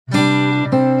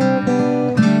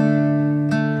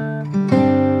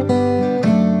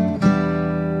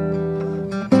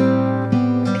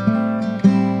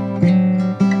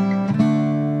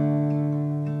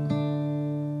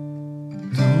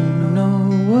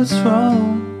what's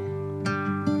wrong,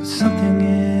 but something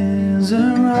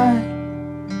isn't right.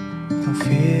 Don't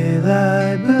feel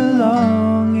I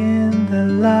belong in the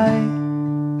light.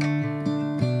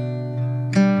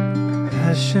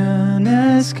 Passion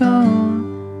has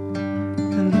gone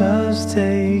and love's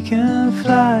taken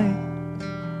flight.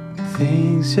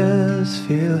 Things just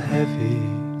feel heavy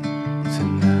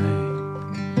tonight.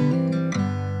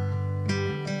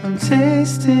 I'm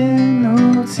tasting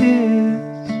no tears,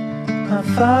 I'm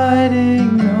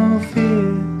fighting no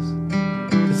fears,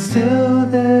 but still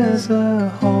there's a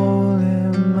hole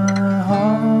in my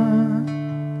heart.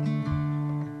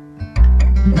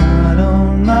 Not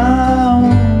on my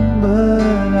own,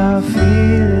 but I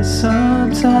feel it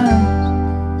sometimes.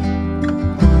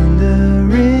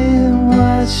 Wondering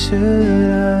what should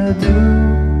I do?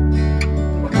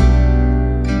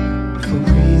 For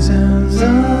reasons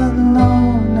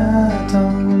unknown, I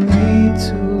don't need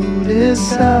to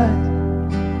decide.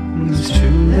 It's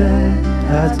true that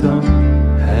I don't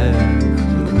have a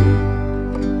clue.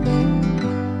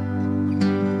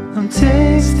 I'm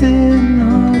tasting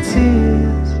no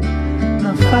tears,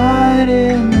 I'm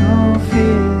fighting no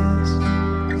fears,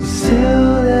 still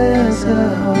there's a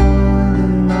hole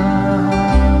in my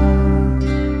heart.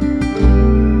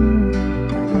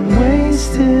 I'm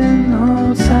wasting no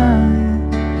time,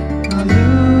 I'm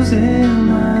losing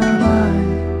my mind,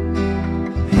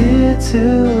 here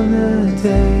till the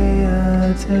day I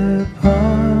depart.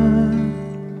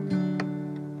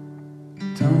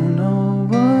 Don't know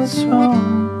what's wrong,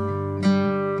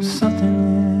 something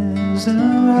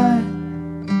isn't right.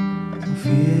 Don't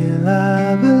feel I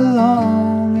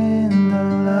belong in the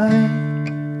light.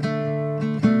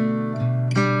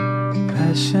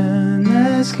 Passion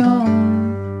has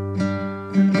gone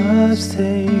and love's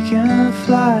taken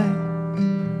flight.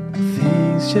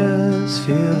 Things just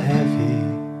feel heavy